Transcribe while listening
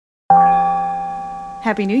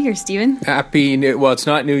Happy New Year, Stephen. Well, it's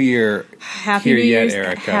not New Year Happy here New yet, Year's,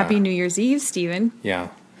 Erica. Happy New Year's Eve, Stephen. Yeah,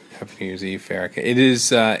 Happy New Year's Eve, Erica. It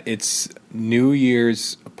is, it's New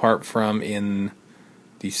Year's apart from in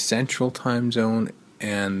the Central Time Zone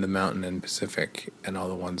and the Mountain and Pacific and all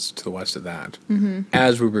the ones to the west of that,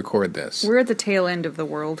 as we record this. We're at the tail end of the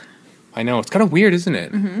world. I know, it's kind of weird, isn't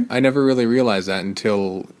it? I never really realized that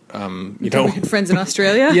until, We had friends in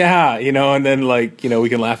Australia? Yeah, and then we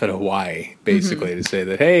can laugh at Hawaii, basically, to say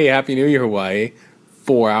that, hey, Happy New Year, Hawaii,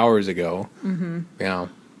 4 hours ago. Yeah.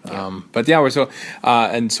 But yeah, so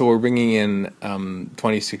we're bringing in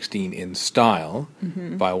 2016 in style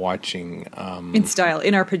by watching... in style,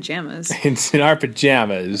 in our pajamas. in our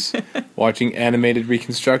pajamas, watching animated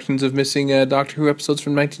reconstructions of missing Doctor Who episodes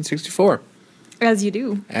from 1964. As you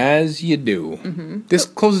do. As you do. This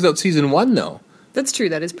closes out season 1, though. That's true,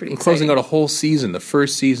 that is pretty exciting. Closing out a whole season, the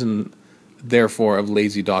first season, therefore, of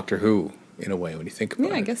lazy Doctor Who, in a way, when you think about it.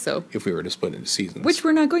 Yeah, I guess so. If we were to split into seasons. Which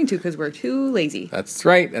we're not going to, because we're too lazy. That's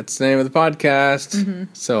right. That's the name of the podcast.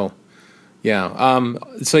 So, yeah.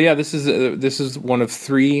 This is one of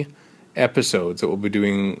 3 episodes that we'll be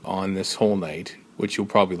doing on this whole night, which you'll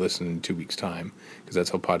probably listen in 2 weeks' time, because that's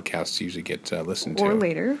how podcasts usually get listened to. Or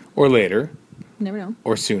later. Or later. Never know.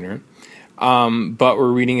 Or sooner. But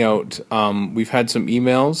we're reading out, we've had some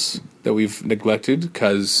emails that we've neglected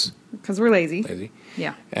because we're lazy.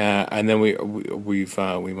 Yeah. And then we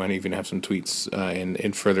might even have some tweets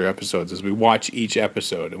in further episodes as we watch each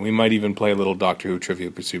episode. And we might even play a little Doctor Who Trivia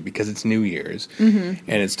Pursuit because it's New Year's and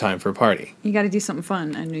it's time for a party. You got to do something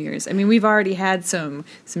fun on New Year's. I mean, we've already had some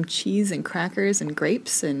cheese and crackers and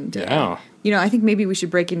grapes. And, I think maybe we should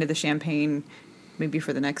break into the champagne maybe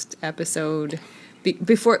for the next episode.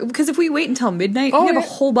 Because if we wait until midnight, we have a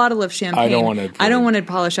whole bottle of champagne. I don't want to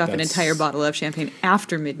polish off an entire bottle of champagne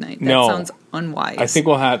after midnight. That sounds unwise. I think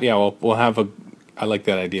we'll have I like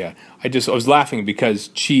that idea. I was laughing because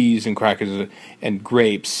cheese and crackers and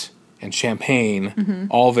grapes and champagne,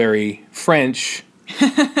 all very French.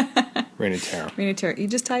 Rain and terror. You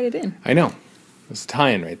just tied it in. I know. It's a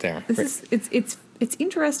tie-in right there. It's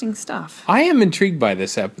interesting stuff. I am intrigued by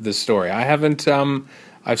this story. I haven't.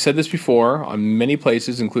 I've said this before on many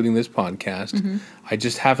places, including this podcast. I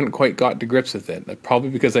just haven't quite got to grips with it.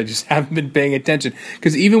 Probably because I just haven't been paying attention.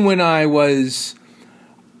 Because even when I was,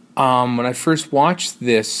 when I first watched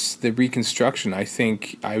the reconstruction, I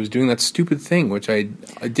think I was doing that stupid thing, which I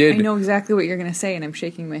did. I know exactly what you're going to say, and I'm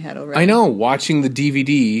shaking my head already. I know, watching the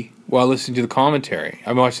DVD while listening to the commentary.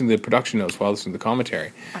 I'm watching the production notes while listening to the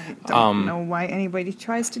commentary. I don't know why anybody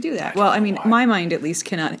tries to do that. Well, I mean, my mind at least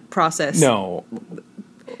cannot process. No.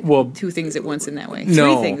 Well, 2 things at once in that way.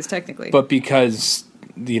 No, 3 things, technically. But because,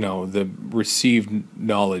 the received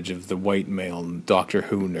knowledge of the white male Doctor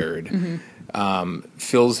Who nerd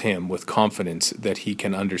fills him with confidence that he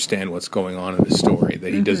can understand what's going on in the story,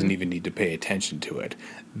 that he doesn't even need to pay attention to it.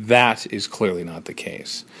 That is clearly not the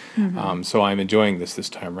case. So I'm enjoying this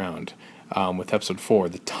time around with episode 4,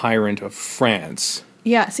 The Tyrant of France.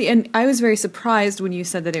 Yeah, see, and I was very surprised when you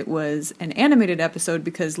said that it was an animated episode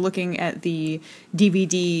because looking at the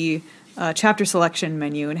DVD chapter selection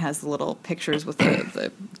menu and has the little pictures with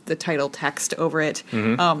the title text over it,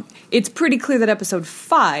 it's pretty clear that episode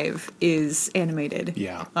 5 is animated.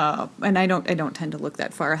 Yeah. And I don't tend to look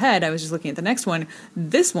that far ahead. I was just looking at the next one.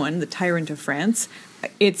 This one, The Tyrant of France,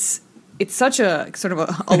 it's such a sort of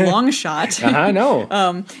a long shot. I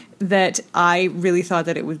know. That I really thought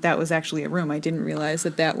that that was actually a room. I didn't realize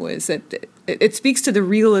that was that. It speaks to the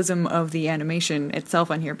realism of the animation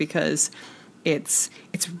itself on here because it's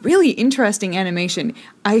really interesting animation.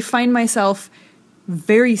 I find myself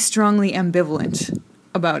very strongly ambivalent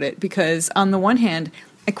about it because on the one hand,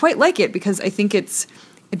 I quite like it because I think it's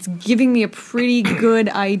giving me a pretty good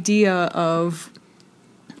idea of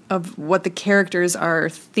what the characters are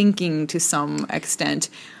thinking to some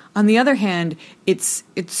extent. On the other hand, it's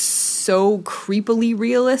so creepily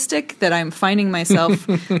realistic that I'm finding myself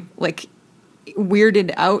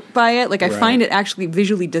weirded out by it. I find it actually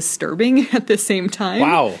visually disturbing at the same time.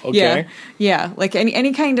 Wow. Okay. Yeah. Like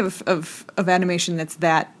any kind of animation that's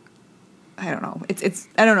that. I don't know.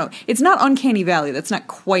 I don't know. It's not Uncanny Valley. That's not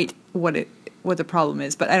quite what the problem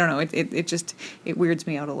is. But I don't know. It weirds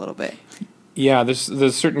me out a little bit. Yeah, there's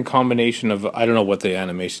a certain combination of, I don't know what the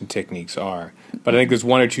animation techniques are, but I think there's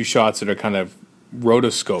 1 or 2 shots that are kind of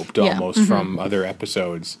rotoscoped almost from other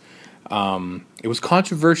episodes. It was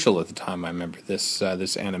controversial at the time. I remember this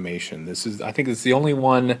animation. I think it's the only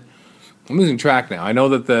one. I'm losing track now. I know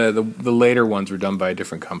that the later ones were done by a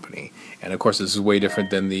different company, and of course this is way different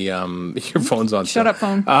than the your phone's on. Shut up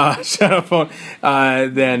phone.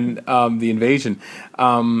 Than the Invasion.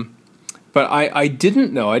 But I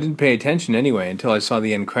didn't know, I didn't pay attention anyway until I saw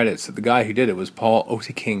the end credits that the guy who did it was Paul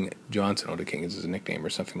Oteking Johnson. Oteking is his nickname or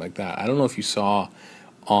something like that. I don't know if you saw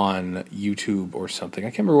on YouTube or something. I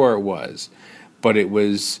can't remember where it was. But it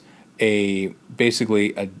was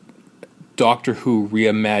basically a Doctor Who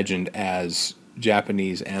reimagined as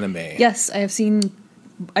Japanese anime. Yes,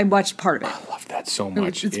 I watched part of it. I love that so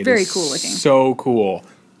much. It's very cool looking. So cool.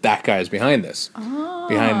 That guy is behind this.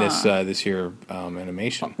 Behind this here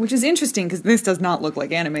animation. Which is interesting because this does not look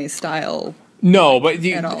like anime style. No, but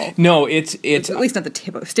at all. No, it's at least not the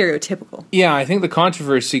stereotypical. Yeah, I think the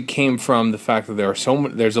controversy came from the fact that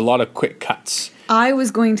there's a lot of quick cuts. I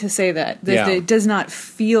was going to say that. Yeah. It does not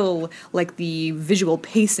feel like the visual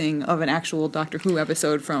pacing of an actual Doctor Who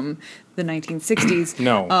episode from the 1960s.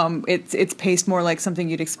 No. It's paced more like something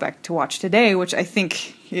you'd expect to watch today, which I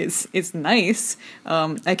think is nice.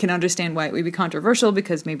 I can understand why it would be controversial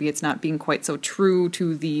because maybe it's not being quite so true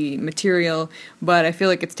to the material, but I feel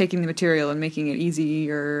like it's taking the material and making it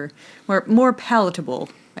easier, more palatable,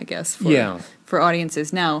 I guess, for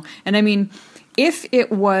audiences now. And I mean, if it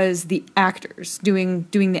was the actors doing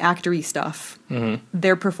the actory stuff,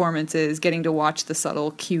 their performances, getting to watch the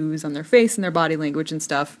subtle cues on their face and their body language and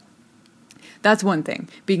stuff, that's one thing.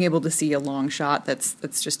 Being able to see a long shot that's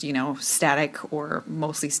just, static or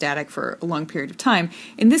mostly static for a long period of time.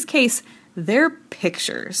 In this case, they're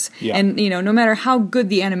pictures. Yeah. And, no matter how good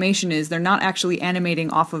the animation is, they're not actually animating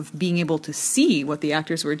off of being able to see what the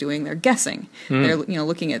actors were doing. They're guessing. They're,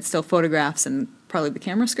 looking at still photographs and probably the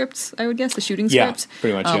camera scripts, I would guess, the shooting scripts. Yeah,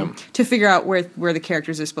 pretty much, to figure out where the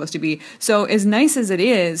characters are supposed to be. So as nice as it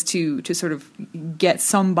is to sort of get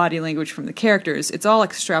some body language from the characters, it's all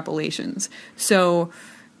extrapolations. So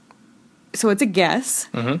it's a guess,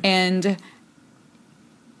 and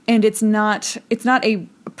it's not a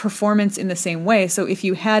performance in the same way. So if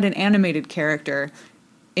you had an animated character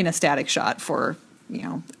in a static shot for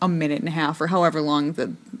a minute and a half or however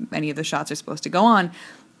long any of the shots are supposed to go on,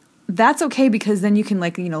 that's okay because then you can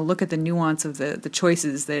look at the nuance of the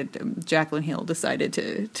choices that Jacqueline Hill decided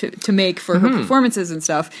to make for her performances and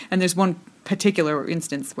stuff. And there's one particular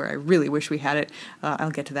instance where I really wish we had it. I'll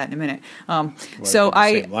get to that in a minute. So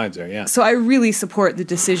I really support the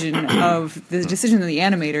decision of the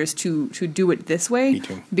animators to do it this way. Me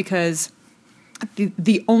too. Because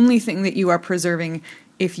the only thing that you are preserving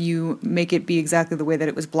if you make it be exactly the way that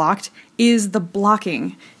it was blocked is the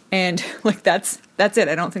blocking. And that's it.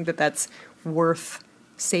 I don't think that's worth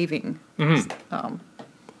saving. I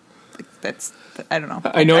don't know.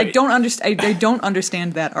 I don't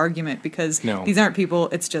understand that argument because these aren't people.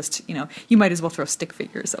 It's just you might as well throw stick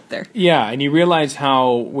figures up there. Yeah, and you realize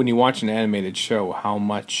how when you watch an animated show how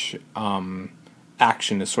much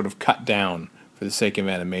action is sort of cut down for the sake of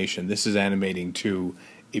animation. This is animating to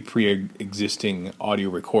a pre-existing audio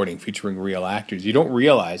recording featuring real actors. You don't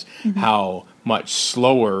realize how much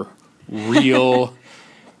slower real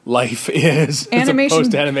life is as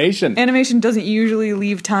opposed to animation. Animation doesn't usually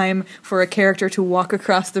leave time for a character to walk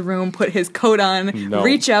across the room, put his coat on,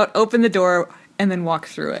 reach out, open the door, and then walk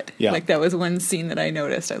through it. Yeah. That was one scene that I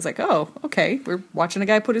noticed. I was like, oh, okay, we're watching a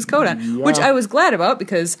guy put his coat on, which I was glad about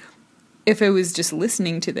because if I was just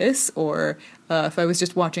listening to this or if I was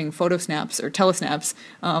just watching photo snaps or telesnaps,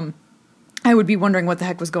 I would be wondering what the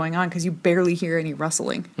heck was going on because you barely hear any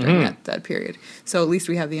rustling during that period. So at least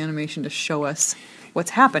we have the animation to show us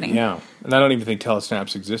what's happening. Yeah, and I don't even think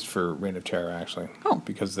telesnaps exist for Reign of Terror, actually. Oh.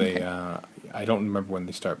 Because they, I don't remember when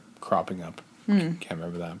they start cropping up. Can't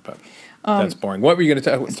remember that, but that's boring. What were you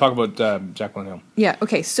going to talk about Jacqueline Hill? Yeah,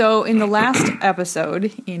 okay. So in the last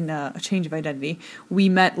episode, in A Change of Identity, we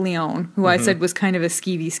met Leon, who I said was kind of a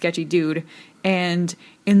skeevy, sketchy dude. And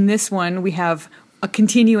in this one, we have a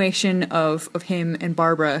continuation of him and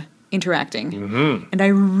Barbara interacting. And I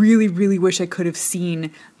really, really wish I could have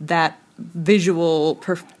seen that visual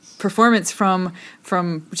performance from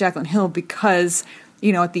Jacqueline Hill because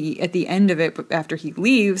at the end of it, after he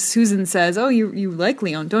leaves, Susan says, "Oh, you like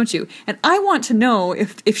Leon, don't you?" And I want to know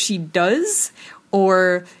if she does,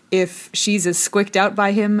 or if she's as squicked out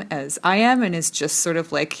by him as I am, and is just sort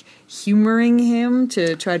of humoring him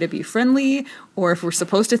to try to be friendly, or if we're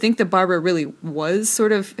supposed to think that Barbara really was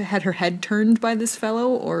sort of had her head turned by this fellow,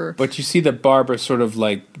 or. But you see that Barbara sort of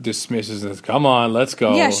dismisses and says, "Come on, let's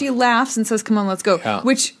go." Yeah, she laughs and says, "Come on, let's go,"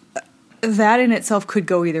 which. That in itself could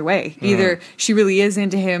go either way. Either she really is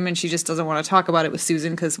into him and she just doesn't want to talk about it with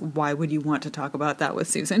Susan because why would you want to talk about that with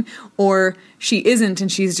Susan? Or she isn't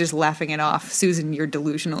and she's just laughing it off. Susan, you're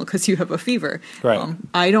delusional because you have a fever. Right.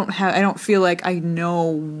 I don't feel like I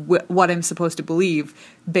know what I'm supposed to believe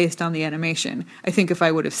based on the animation. I think if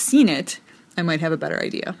I would have seen it, I might have a better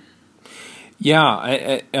idea.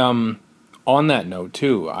 Yeah, On that note,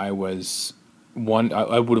 too, I would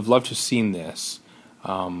have loved to have seen this,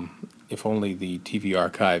 if only the TV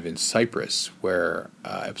archive in Cyprus, where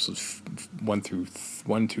episodes 1 through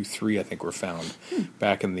 3, I think, were found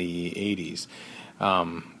back in the 80s.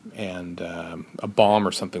 And a bomb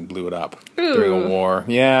or something blew it up during a war.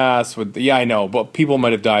 Yeah, I know. But people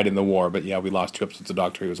might have died in the war. But yeah, we lost 2 episodes of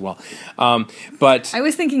Doctor Who as well. But I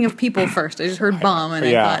was thinking of people first. I just heard bomb, and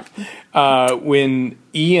I thought when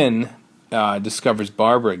Ian discovers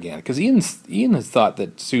Barbara again, because Ian has thought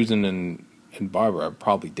that Susan and Barbara are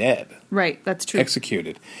probably dead. Right, that's true.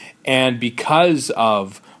 Executed, and because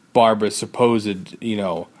of Barbara's supposed,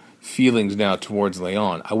 feelings now towards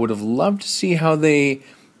Leon, I would have loved to see how they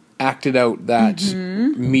acted out that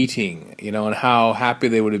meeting, and how happy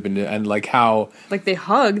they would have been, and how they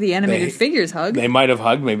hug, the animated figures hug. They might have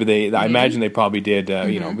hugged. Maybe I imagine they probably did.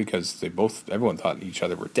 Because everyone thought each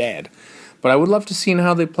other were dead. But I would love to see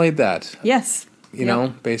how they played that. Yes,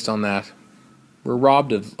 based on that. We're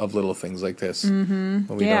robbed of little things like this when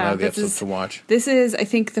we don't have the episodes to watch. This is, I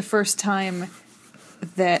think, the first time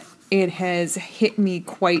that it has hit me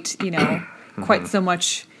quite so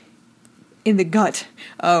much in the gut.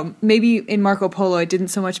 Maybe in Marco Polo it didn't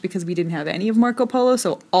so much because we didn't have any of Marco Polo,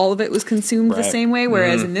 so all of it was consumed the same way,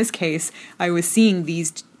 whereas in this case I was seeing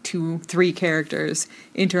these 2-3 characters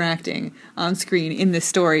interacting on screen in this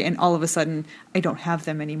story, and all of a sudden I don't have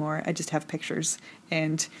them anymore. I just have pictures.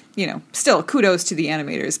 And, still kudos to the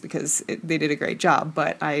animators because they did a great job,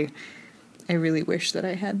 but I really wish that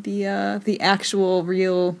I had the actual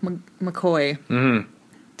real McCoy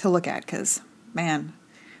to look at, because, man.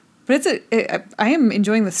 But I am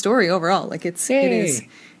enjoying the story overall.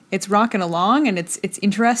 It's rocking along, and it's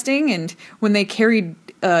interesting. And when they carried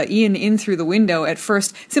Ian in through the window at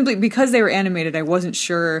first, simply because they were animated, I wasn't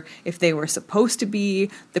sure if they were supposed to be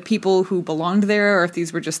the people who belonged there, or if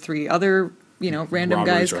these were just 3 other random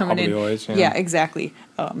Robbers guys coming in. Boys, yeah, exactly.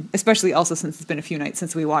 Especially also since it's been a few nights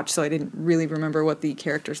since we watched, so I didn't really remember what the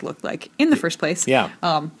characters looked like in the first place. Yeah.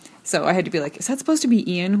 So I had to be like, is that supposed to be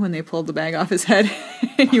Ian when they pulled the bag off his head?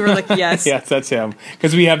 And you were like, yes. Yes, that's him.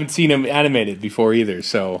 Because we haven't seen him animated before either,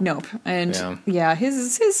 so. Nope. And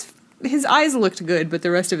his eyes looked good, but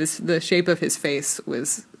the rest of the shape of his face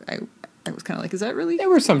was, I was kind of like, is that really? There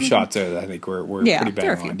were some shots that I think were pretty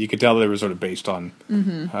bang on. You could tell they were sort of based on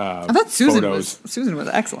I thought Susan was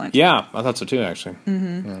excellent. Yeah, I thought so too, actually.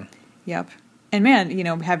 Yeah. Yep. And man,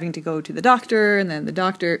 having to go to the doctor, and then the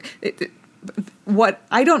doctor... what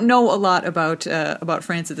I don't know a lot about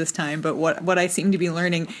France at this time, but what I seem to be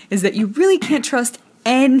learning is that you really can't trust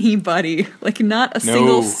anybody, not a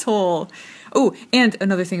single soul. Oh, and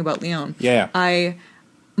another thing about Leon. Yeah.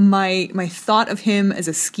 My thought of him as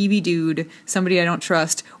a skeevy dude, somebody I don't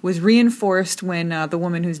trust, was reinforced when the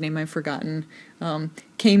woman whose name I've forgotten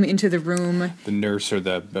came into the room. The nurse or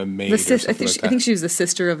the maid. I think she was the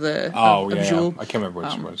sister of the Jules. I can't remember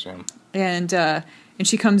what she was. Yeah. And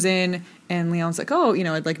she comes in, and Leon's like, "Oh,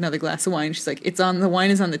 I'd like another glass of wine." She's like, the wine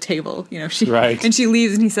is on the table." Right. And she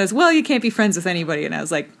leaves, and he says, "Well, you can't be friends with anybody." And I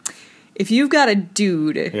was like, if you've got a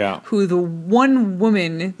dude who the one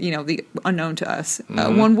woman, the unknown to us,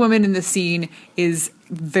 one woman in the scene is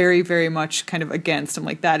very, very much kind of against, I'm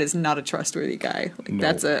like, that is not a trustworthy guy.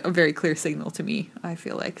 That's a very clear signal to me, I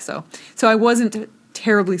feel like. So I wasn't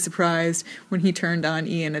terribly surprised when he turned on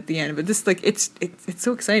Ian at the end. But this, it's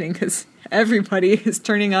so exciting because everybody is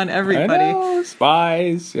turning on everybody. I know,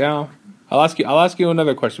 spies, yeah. I'll ask you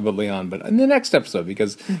another question about Leon, but in the next episode,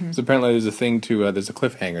 because apparently there's a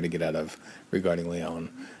cliffhanger to get out of regarding Leon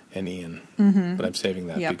and Ian. But I'm saving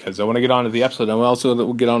that because I want to get on to the episode, and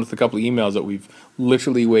we'll get on with a couple of emails that we've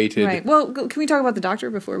literally waited. Right. Well, can we talk about the doctor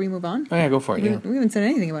before we move on? Oh yeah, go for it. We haven't said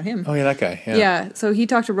anything about him. Oh yeah, that guy. Yeah. Yeah. So he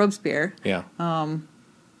talked to Robespierre. Yeah.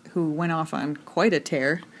 Who went off on quite a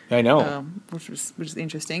tear. I know. Which is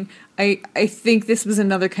interesting. I think this was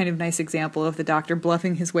another kind of nice example of the doctor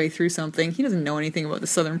bluffing his way through something. He doesn't know anything about the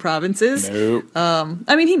southern provinces. Nope.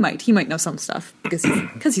 I mean, he might know some stuff because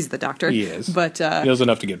he's the doctor. He is. But he knows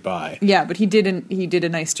enough to get by. Yeah, but he did a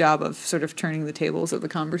nice job of sort of turning the tables of the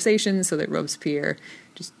conversation so that Robespierre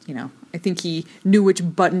just, I think he knew which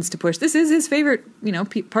buttons to push. This is his favorite,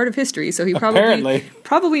 part of history, so he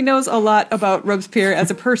probably knows a lot about Robespierre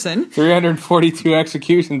as a person. 342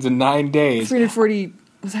 executions in 9 days. 340,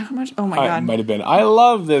 was that how much? Oh my God. It might have been. I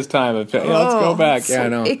love this time. Let's go back. So I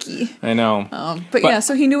know. Icky. I know. But yeah,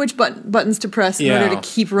 so he knew which buttons to press in order to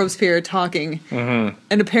keep Robespierre talking. And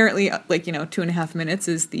apparently, 2.5 minutes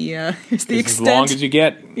is the extent. As long as you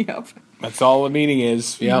get. Yep. That's all the meaning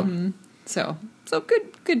is. Yep. So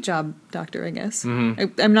good job, Doctor, I guess.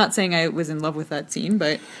 I'm not saying I was in love with that scene,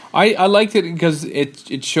 but I liked it because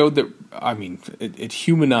it showed that I mean, it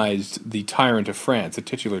humanized the tyrant of France, the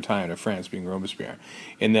titular tyrant of France, being Robespierre,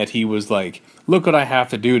 in that he was like, "Look what I have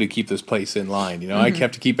to do to keep this place in line. You know, I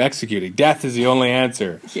have to keep executing. Death is the only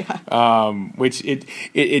answer." Yeah. Which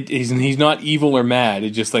he's not evil or mad.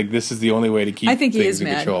 It's just like this is the only way to keep. I think things he is in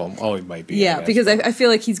mad. control. Oh, he might be. Yeah, because I feel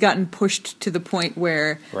like he's gotten pushed to the point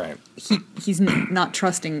where right. he's not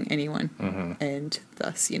trusting anyone, and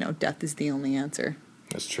thus, death is the only answer.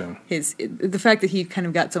 That's true. The fact that he kind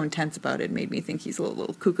of got so intense about it made me think he's a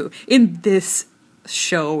little cuckoo. In this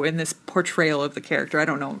show, in this portrayal of the character, I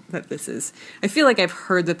don't know that this is... I feel like I've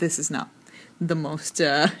heard that this is not the most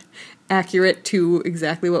accurate to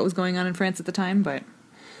exactly what was going on in France at the time, but...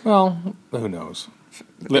 Well, who knows?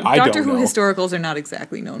 Doctor Who historicals are not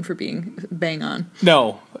exactly known for being bang on.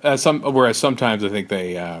 No, whereas sometimes I think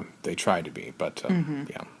they try to be, but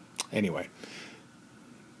yeah. Anyway.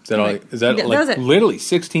 Is that literally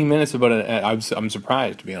 16 minutes about it? I'm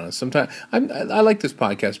surprised, to be honest. Sometimes I like this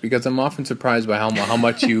podcast because I'm often surprised by how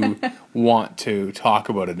much you want to talk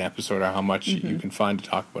about an episode or how much you can find to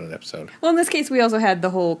talk about an episode. Well, in this case, we also had the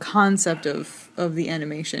whole concept of the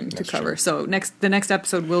animation to cover. True. So the next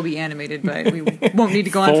episode will be animated, but we won't need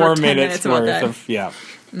to go on for 10 minutes about that. Yeah.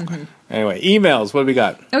 Anyway, emails. What do we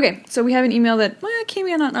got? Okay, so we have an email that came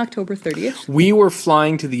in on October 30th. We were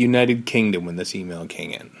flying to the United Kingdom when this email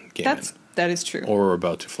came in. That is true. Or we're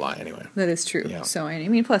about to fly anyway. That is true. Yeah. So, I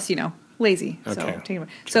mean, plus, lazy. Okay. So, take it away.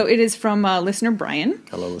 So, it is from listener Brian.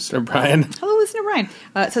 Hello, listener Brian. Hello, listener Brian.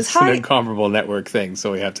 It says, it's hi. It's an incomparable network thing,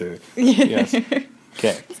 so we have to... Yes.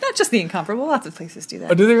 Okay. It's not just the incomparable. Lots of places do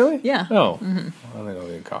that. Oh, do they really? Yeah. Oh. Well, I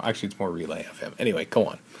know actually, it's more Relay FM. Anyway, go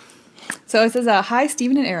on. So it says, hi,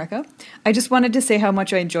 Stephen and Erica. I just wanted to say how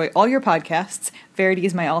much I enjoy all your podcasts. Verity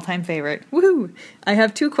is my all-time favorite. Woohoo! I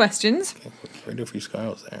have 2 questions. Okay, what do for you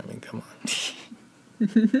Skiles there? I mean, come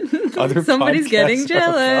on. Other Somebody's getting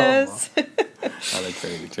jealous. I like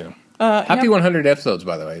Verity, too. Happy 100 episodes,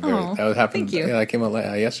 by the way. Oh, that happened. Thank you. Yeah, that came out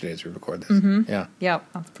yesterday as we record this. Yeah. Yeah,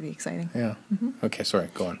 that's pretty exciting. Yeah. Okay, sorry,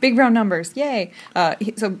 go on. Big round numbers. Yay.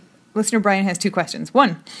 So listener Brian has 2 questions.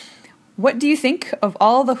 1. What do you think of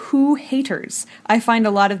all the Who haters? I find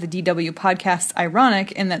a lot of the DW podcasts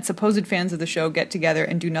ironic in that supposed fans of the show get together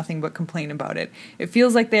and do nothing but complain about it. It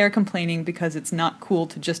feels like they are complaining because it's not cool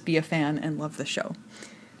to just be a fan and love the show.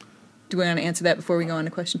 Do we want to answer that before we go on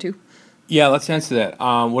to question 2? Yeah, let's answer that.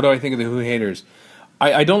 What do I think of the Who haters?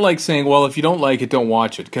 I don't like saying, well, if you don't like it, don't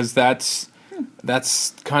watch it, because that's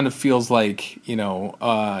kind of feels like,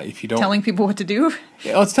 if you don't... Telling people what to do?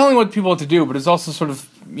 Yeah, it's telling people what to do, but it's also sort of,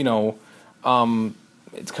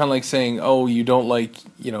 it's kind of like saying, oh, you don't like,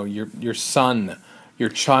 your son, your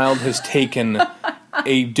child has taken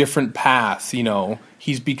a different path,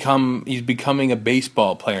 he's becoming a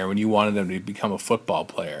baseball player when you wanted him to become a football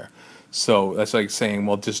player. So that's like saying,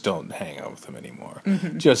 well, just don't hang out with him anymore.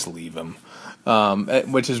 Just leave him.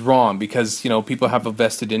 Which is wrong because, people have a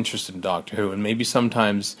vested interest in Doctor Who, and maybe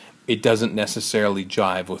sometimes it doesn't necessarily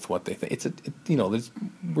jive with what they think.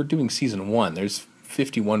 We're doing season 1. There's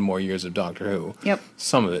 51 more years of Doctor Who. Yep.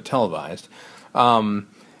 Some of it televised.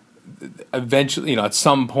 Eventually, at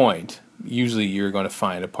some point, usually you're going to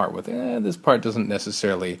find a part with, this part doesn't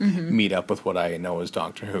necessarily meet up with what I know as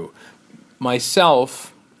Doctor Who.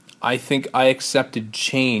 Myself, I think I accepted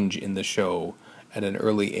change in the show at an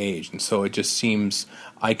early age, and so it just seems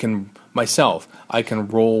I can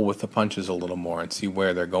roll with the punches a little more and see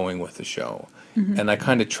where they're going with the show. And I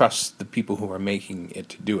kind of trust the people who are making it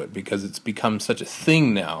to do it, because it's become such a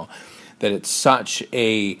thing now that it's such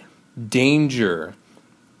a danger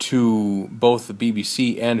to both the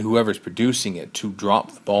BBC and whoever's producing it to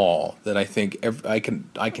drop the ball, that I think I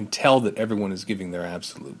can tell that everyone is giving their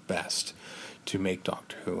absolute best to make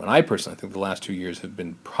Doctor Who. And I personally think the last 2 years have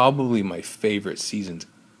been probably my favorite seasons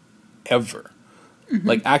ever.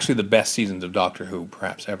 Like, actually the best seasons of Doctor Who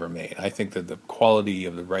perhaps ever made. I think that the quality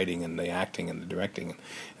of the writing and the acting and the directing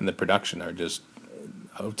and the production are just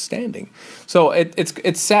outstanding. So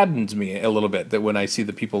it saddens me a little bit that when I see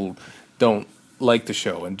that people don't like the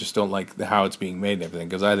show and just don't like how it's being made and everything,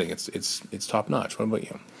 because I think it's top notch. What about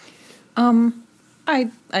you?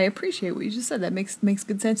 I appreciate what you just said. That makes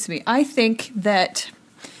good sense to me. I think that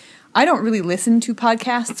I don't really listen to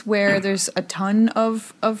podcasts where there's a ton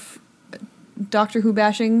of Doctor Who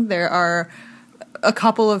bashing. There are a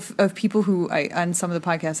couple of people who on some of the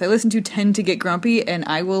podcasts I listen to tend to get grumpy, and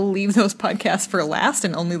I will leave those podcasts for last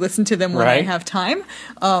and only listen to them when I have time,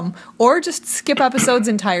 or just skip episodes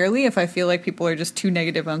entirely if I feel like people are just too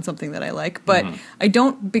negative on something that I like. But I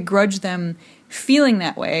don't begrudge them feeling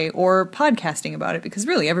that way or podcasting about it, because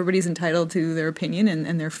really everybody's entitled to their opinion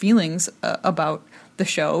and their feelings about the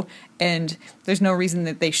show, and there's no reason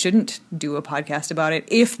that they shouldn't do a podcast about it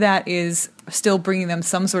if that is still bringing them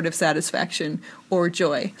some sort of satisfaction or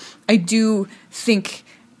joy. I do think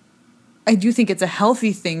it's a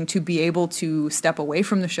healthy thing to be able to step away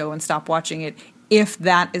from the show and stop watching it if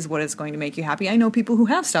that is what is going to make you happy. I know people who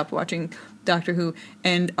have stopped watching Doctor Who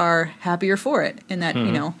and are happier for it, and that,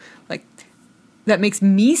 you know, like, that makes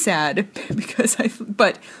me sad because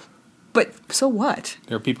but so what?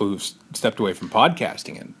 There are people who've stepped away from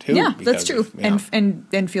podcasting it too. Yeah, that's true,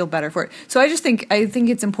 and feel better for it. So I think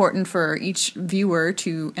it's important for each viewer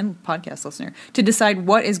and podcast listener to decide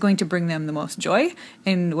what is going to bring them the most joy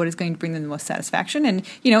and what is going to bring them the most satisfaction. And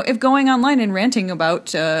you know, if going online and ranting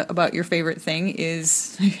about your favorite thing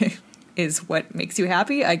is what makes you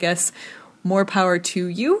happy, I guess more power to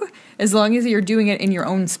you, as long as you're doing it in your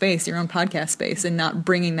own space, your own podcast space, and not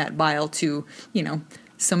bringing that bile to, you know,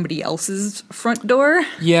 somebody else's front door.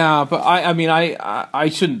 Yeah, but I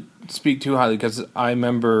shouldn't speak too highly, because I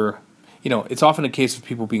remember, you know, it's often a case of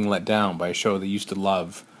people being let down by a show they used to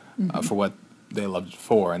love for what they loved it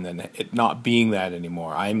for, and then it not being that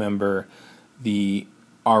anymore. I remember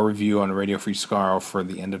our review on Radio Free Skaro for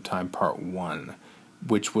The End of Time Part 1,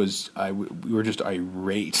 which was, we were just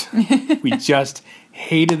irate. We just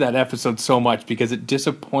hated that episode so much because it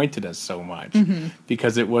disappointed us so much,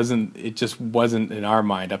 because it just wasn't in our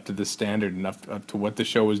mind up to the standard enough, up to what the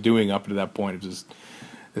show was doing up to that point. It was just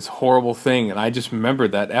this horrible thing, and I just remember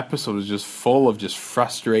that episode was just full of just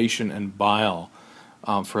frustration and bile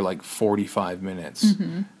for like 45 minutes.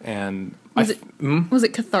 And was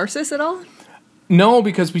it catharsis at all? No,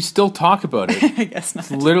 because we still talk about it. I guess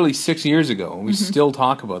not. It's literally 6 years ago, and we still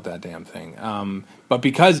talk about that damn thing. But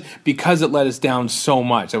because it let us down so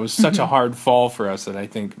much, it was such a hard fall for us that I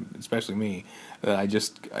think, especially me, that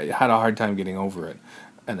I had a hard time getting over it.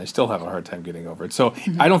 And I still have a hard time getting over it. So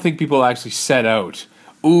I don't think people actually set out,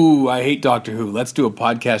 ooh, I hate Doctor Who, let's do a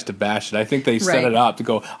podcast to bash it. I think they set it up to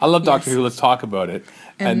go, I love Doctor Who, let's talk about it.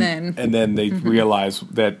 And then they realize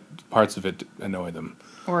that parts of it annoy them.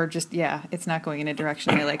 Or just, it's not going in a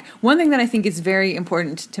direction they like. One thing that I think is very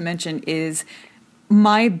important to mention is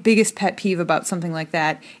my biggest pet peeve about something like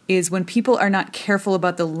that is when people are not careful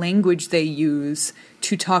about the language they use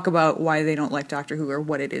to talk about why they don't like Doctor Who or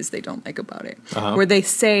what it is they don't like about it. Where they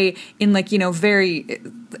say in, like, you know,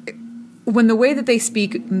 when the way that they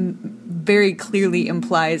speak very clearly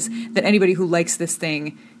implies that anybody who likes this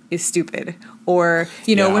thing is stupid. Or,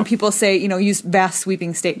 you know, when people say, you know, use vast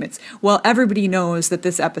sweeping statements. Well, everybody knows that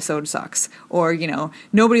this episode sucks. Or, you know,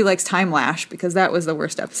 nobody likes Time Lash because that was the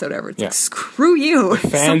worst episode ever. It's like, screw you.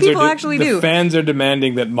 Some people actually do. The fans are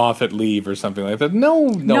demanding that Moffat leave or something like that. No,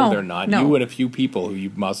 they're not. No. You and a few people who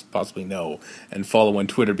you must possibly know and follow on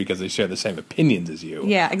Twitter because they share the same opinions as you.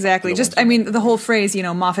 Yeah, exactly. Just, I mean, the whole phrase, you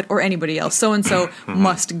know, Moffat or anybody else, so-and-so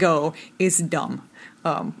must go, is dumb.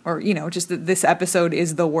 Or, you know, just that this episode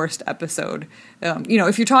is the worst episode. You know,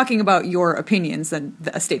 if you're talking about your opinions, then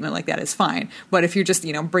a statement like that is fine. But if you're just,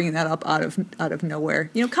 you know, bringing that up out of nowhere,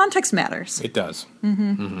 you know, context matters. It does.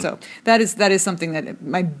 So that is something that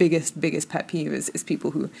my biggest pet peeve is people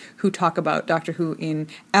who talk about Doctor Who in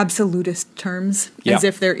absolutist terms, as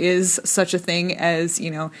if there is such a thing as, you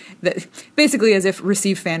know, that basically as if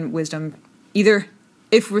received fan wisdom either.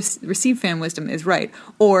 If received fan wisdom is right,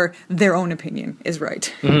 or their own opinion is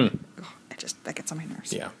right. That gets on my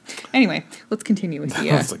nerves. Yeah. Anyway, let's continue with the...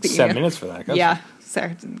 It's like 7 minutes for that. Sorry,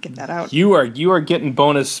 didn't get that out. You are getting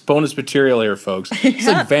bonus material here, folks. It's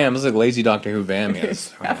like VAM. It's like lazy Doctor Who VAM.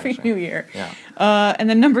 Yes. Happy New Year. Yeah. And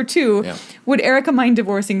then number 2, would Erica mind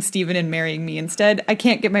divorcing Stephen and marrying me instead? I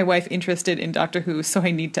can't get my wife interested in Doctor Who, so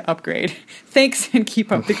I need to upgrade. Thanks, and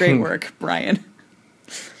keep up the great work, Brian.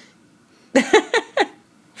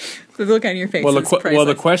 The look on your face. Well,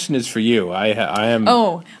 the question is for you. I am.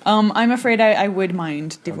 I'm afraid I would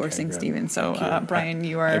mind divorcing Stephen. So, Brian,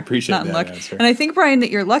 you are not in luck. Answer. And I think, Brian, that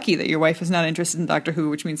you're lucky that your wife is not interested in Doctor Who,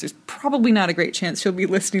 which means there's probably not a great chance she'll be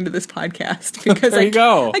listening to this podcast. Because there you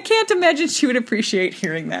go. I can't imagine she would appreciate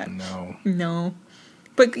hearing that. No.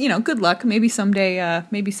 But, you know, good luck. Maybe someday.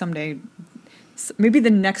 Maybe the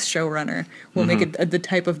next showrunner will make it the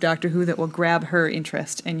type of Doctor Who that will grab her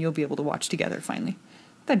interest, and you'll be able to watch together finally.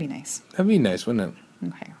 That'd be nice. That'd be nice, wouldn't it?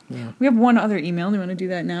 Okay. Yeah. We have one other email. Do you want to do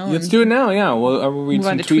that now? Let's do it now, yeah. We'll read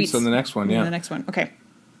some tweets on the next one, The next one, okay.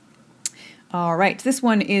 All right. This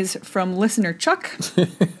one is from listener Chuck.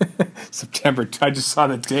 September. I just saw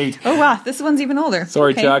the date. Oh, wow. This one's even older.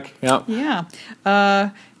 Sorry, Chuck. Yeah.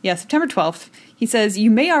 Yeah. Yeah, September 12th. He says, you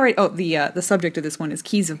may already... Oh, the subject of this one is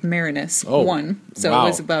Keys of Marinus 1. So wow. it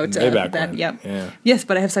was about Way back that. when. Yep. Yeah. Yes,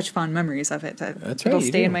 but I have such fond memories of it. That's It'll right, you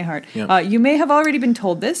stay in do. my heart. Yep. You may have already been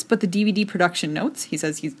told this, but the DVD production notes, he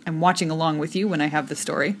says, I'm watching along with you when I have the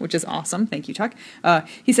story, which is awesome. Thank you, Chuck.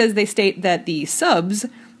 He says they state that the subs...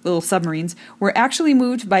 little submarines, were actually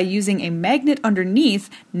moved by using a magnet underneath,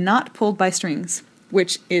 not pulled by strings,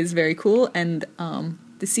 which is very cool. And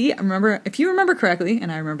to see, if you remember correctly,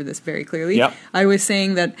 and I remember this very clearly, yep. I was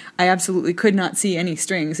saying that I absolutely could not see any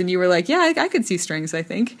strings, and you were like, yeah, I could see strings, I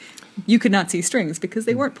think. You could not see strings because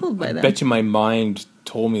they weren't pulled by them. I bet you my mind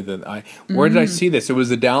told me that where did I see this? It was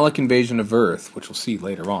the Dalek invasion of Earth, which we'll see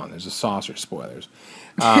later on. There's a saucer, spoilers.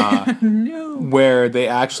 No. Where they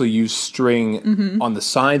actually use string on the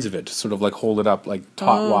sides of it to sort of like hold it up like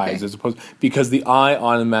taut-wise, as opposed because the eye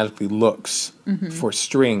automatically looks for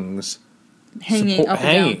strings hanging up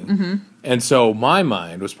and down. And so my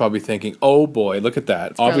mind was probably thinking, oh boy, look at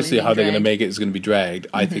that. Obviously how they're going to make it is going to be dragged.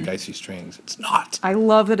 I think I see strings. It's not. I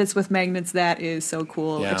love that it's with magnets. That is so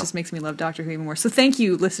cool. Yeah. It just makes me love Doctor Who even more. So thank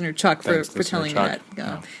you, listener Chuck, for telling me Chuck.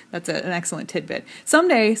 that. That's an excellent tidbit.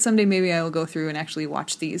 Someday maybe I will go through and actually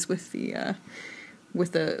watch these with the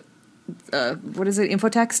what is it,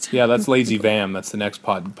 infotext? Yeah, that's Lazy Vam. That's the next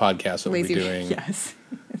podcast that we'll be doing. Yes.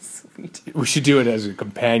 Sweet. We should do it as a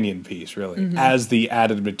companion piece, really, as the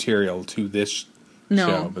added material to this show.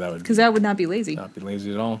 No, because that would not be lazy. Not be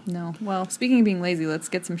lazy at all. No. Well, speaking of being lazy, let's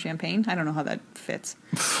get some champagne. I don't know how that fits.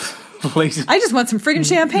 Lazy. I just want some friggin'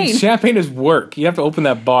 champagne. Champagne is work. You have to open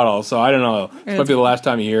that bottle, so I don't know. This might be the last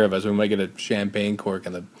time you hear of us. We might get a champagne cork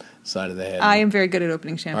on the side of the head. I am very good at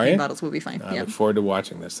opening champagne bottles. We'll be fine. I look forward to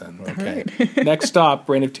watching this then. Okay. Right. Next stop,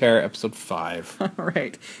 Reign of Terror, episode 5. All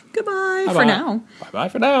right. Goodbye Bye-bye. for now. Bye-bye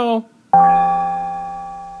for now.